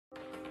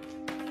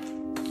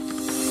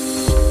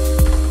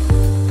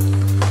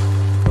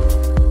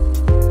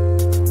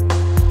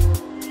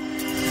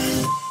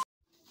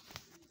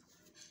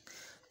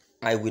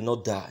I will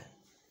not die.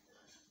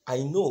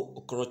 I know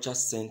Okorocha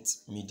sent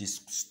me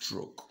this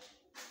stroke.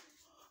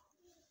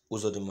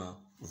 Uzodinma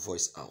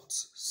voice out,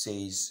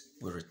 says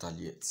we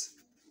retaliate.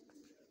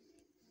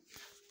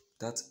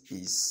 That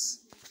is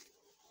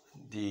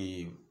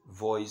the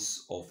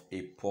voice of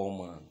a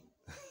poor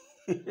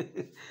man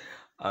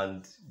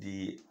and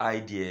the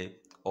idea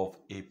of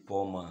a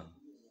poor man.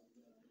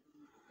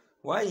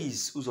 Why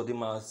is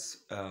Uzodinma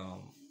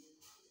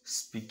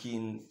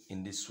speaking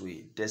in this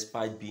way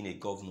despite being a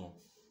governor?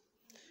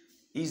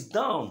 He's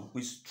down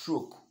with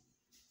stroke.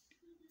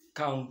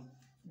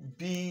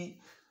 It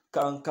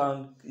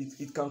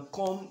can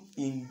come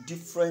in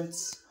different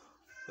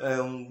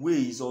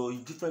ways or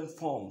in different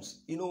forms.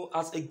 You know,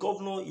 as a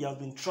governor, he has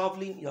been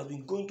traveling, he has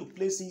been going to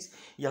places,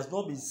 he has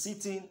not been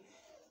sitting.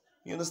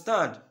 You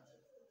understand?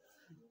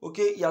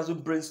 Okay, he has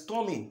been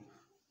brainstorming.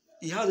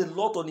 He has a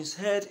lot on his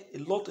head, a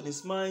lot on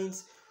his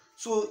mind.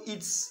 So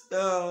it's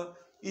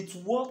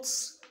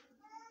worth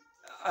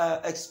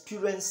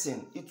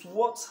experiencing. It's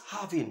worth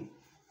having.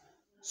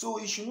 So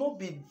he should not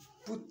be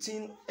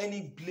putting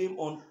any blame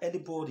on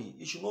anybody.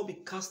 He should not be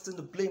casting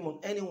the blame on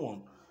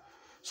anyone.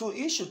 So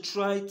he should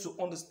try to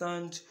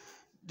understand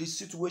the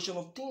situation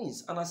of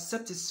things and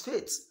accept his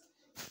fate.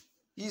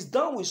 He's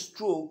down with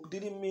stroke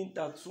didn't mean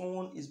that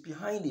someone is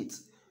behind it.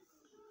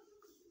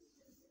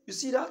 You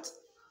see that?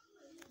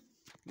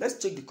 Let's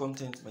check the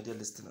content, my dear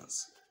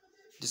listeners.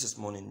 This is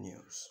morning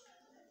news.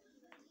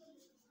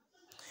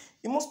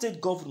 Imo State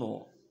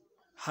Governor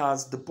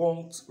has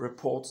debunked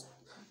reports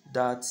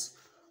that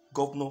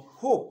Governor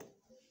Hope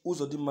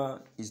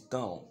Uzodinma is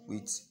down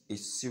with a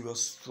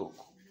serious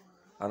stroke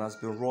and has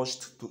been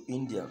rushed to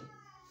India.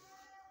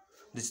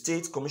 The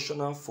State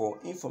Commissioner for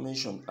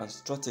Information and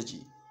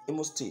Strategy,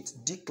 Imo State,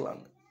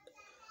 Declan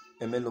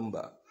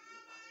Emelumba,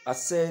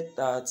 has said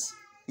that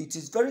it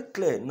is very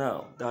clear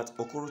now that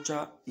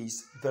Okorocha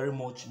is very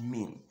much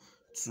mean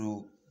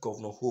to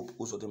Governor Hope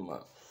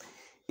Uzodinma.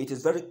 It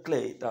is very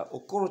clear that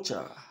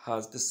Okorocha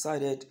has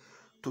decided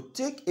to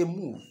take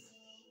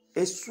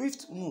a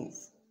swift move,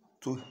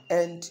 to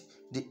end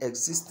the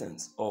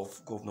existence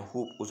of Governor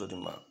Hope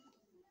Uzodinma.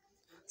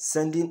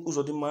 Sending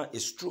Uzodinma a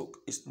stroke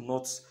is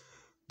not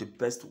the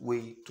best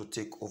way to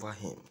take over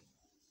him.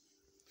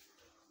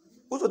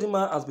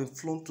 Uzodinma has been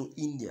flown to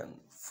India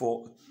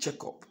for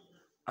checkup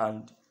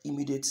and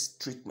immediate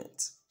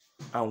treatment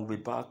and will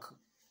be back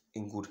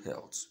in good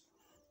health.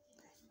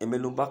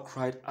 Emelumba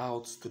cried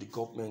out to the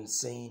government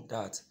saying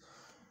that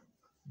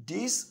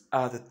these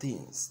are the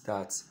things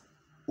that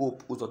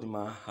Hope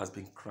Uzodinma has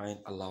been crying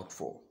aloud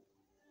for,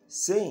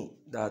 saying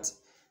that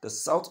the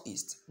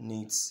Southeast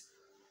needs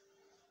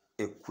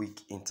a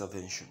quick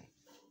intervention.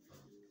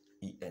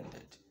 He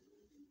ended.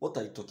 What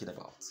are you talking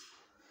about?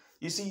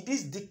 You see,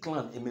 this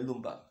Declan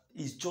Emelumba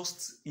is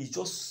just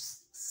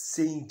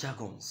saying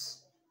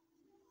jargons.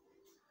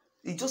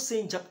 He's just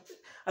saying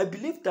I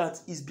believe that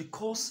is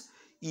because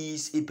he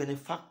is a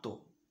benefactor.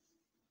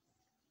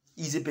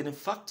 He's a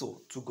benefactor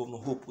to Governor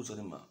Hope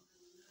Uzodinma.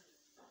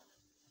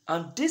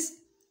 And this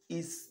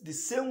is the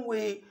same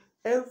way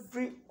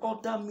every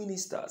other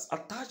ministers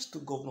attached to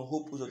Governor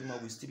Hope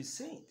Uzodinma will still be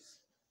saying.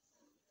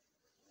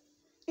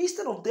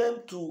 Instead of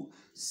them to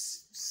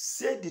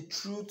say the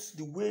truth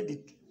the way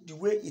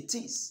it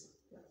is,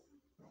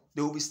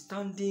 they will be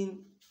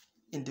standing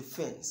in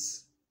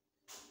defense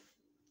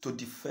to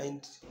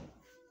defend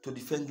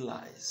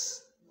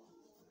lies.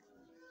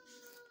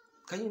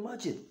 Can you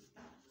imagine?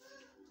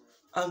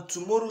 And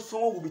tomorrow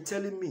someone will be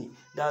telling me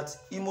that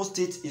Imo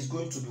State is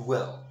going to be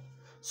well.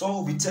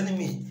 Someone will be telling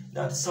me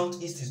that the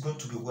Southeast is going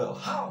to be well.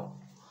 How?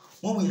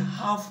 When we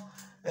have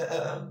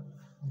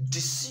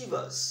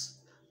deceivers,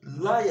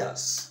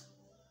 liars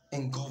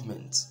in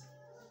government.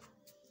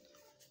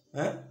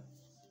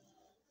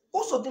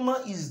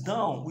 Uzodinma is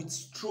down with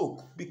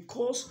stroke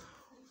because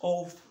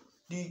of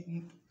the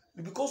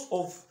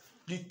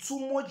too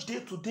much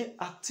day-to-day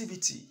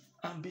activity,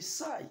 and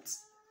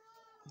besides,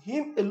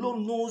 him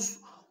alone knows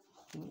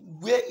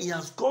where he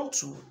has gone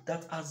to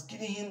that has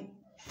given him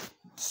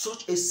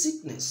such a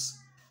sickness.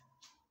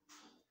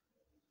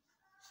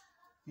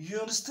 You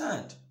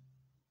understand?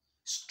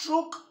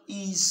 Stroke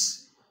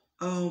is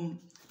will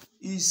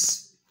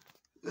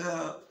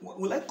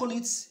I call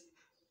it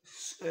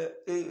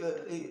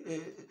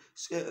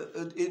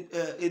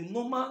a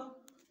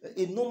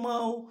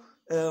normal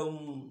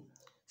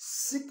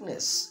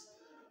sickness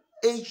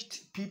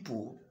aged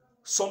people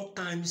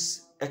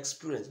sometimes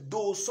experience,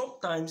 though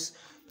sometimes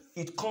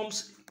it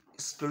comes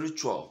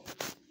spiritual.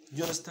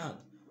 You understand?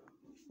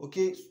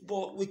 Okay,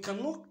 but we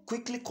cannot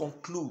quickly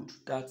conclude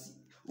that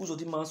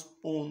Uzodinma's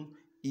own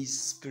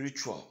is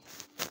spiritual.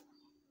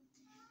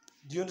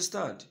 Do you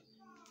understand?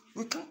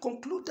 We can't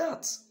conclude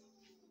that.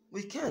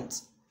 We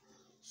can't.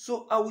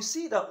 So I will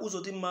say that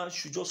Uzodinma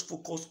should just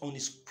focus on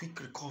his quick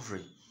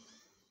recovery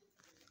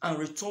and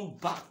return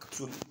back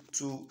to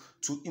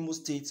Imo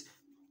State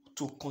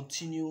to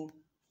continue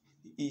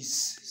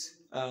his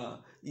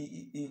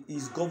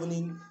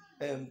governing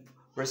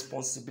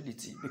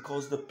responsibility,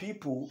 because the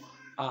people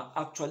are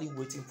actually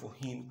waiting for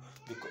him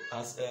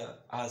because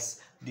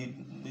as the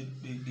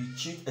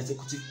chief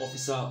executive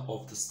officer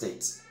of the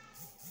state.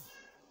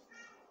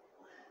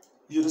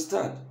 You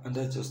understand? And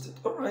that's just it.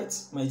 All right,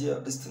 my dear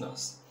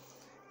listeners.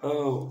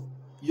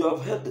 You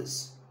have heard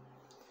this.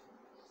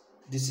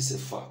 This is a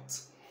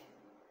fact.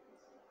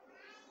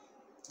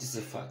 This is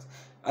a fact.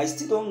 I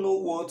still don't know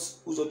what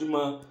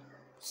Uzodinma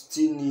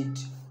still need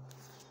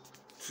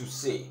to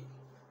say.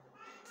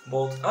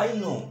 But I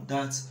know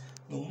that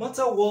no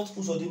matter what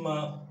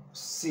Uzodinma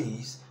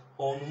says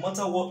or no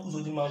matter what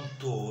Uzodinma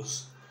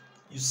does,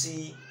 you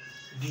see,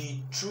 the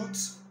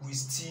truth will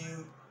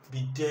still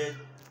be there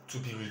to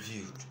be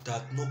revealed,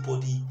 that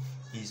nobody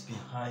is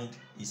behind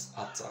his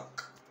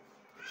attack.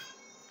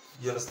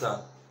 You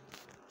understand?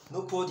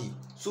 Nobody.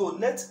 So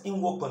let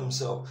him work on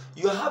himself.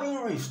 You are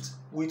having rift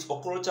with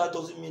Okorocha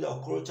doesn't mean that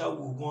Okorocha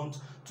will want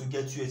to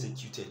get you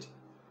executed.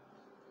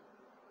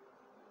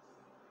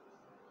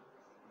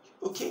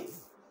 Okay?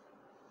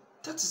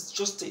 That is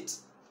just it.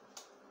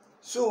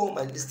 So,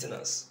 my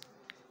listeners,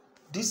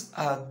 these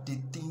are the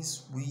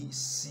things we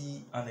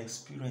see and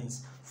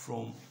experience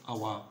from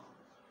our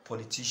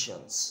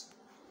politicians.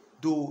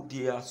 Though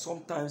they are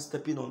sometimes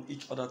stepping on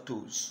each other's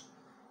toes,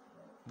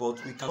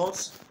 but we cannot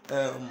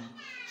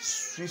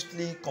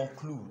swiftly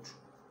conclude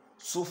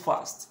so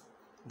fast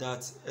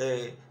that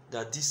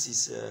that this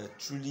is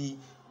truly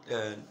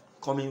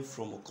coming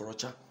from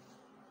Okorocha.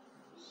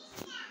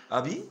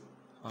 Abi?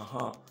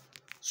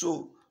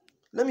 So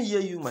let me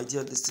hear you, my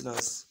dear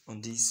listeners,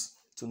 on this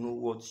to know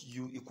what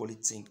you equally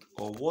think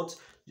or what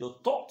your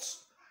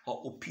thoughts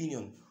or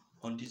opinion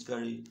on this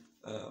very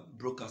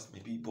broadcast may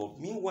be. But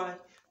meanwhile,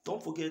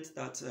 don't forget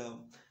that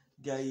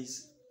there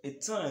is a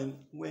time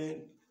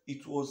when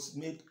it was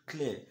made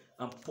clear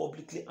and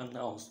publicly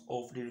announced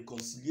of the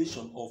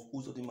reconciliation of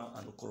Uzodinma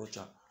and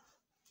Okorocha.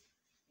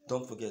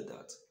 Don't forget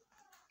that.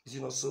 Is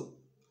it not so?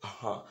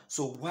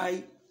 So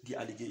why the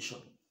allegation?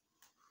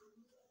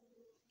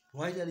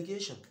 Why the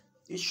allegation?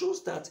 It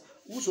shows that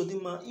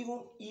Uzodinma,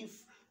 even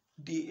if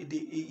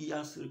he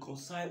has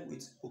reconciled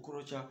with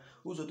Okorocha,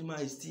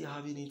 Uzodinma is still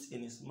having it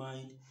in his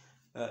mind.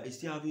 Is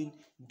still having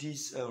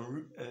this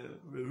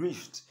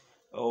rift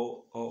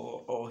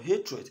or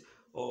hatred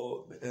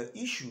or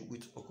issue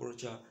with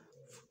Okorocha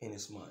in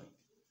his mind.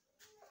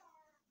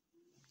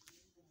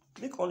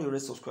 Click on the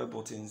red subscribe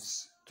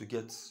buttons to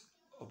get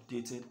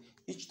updated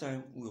each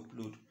time we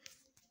upload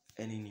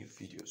any new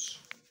videos.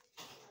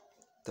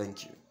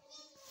 Thank you.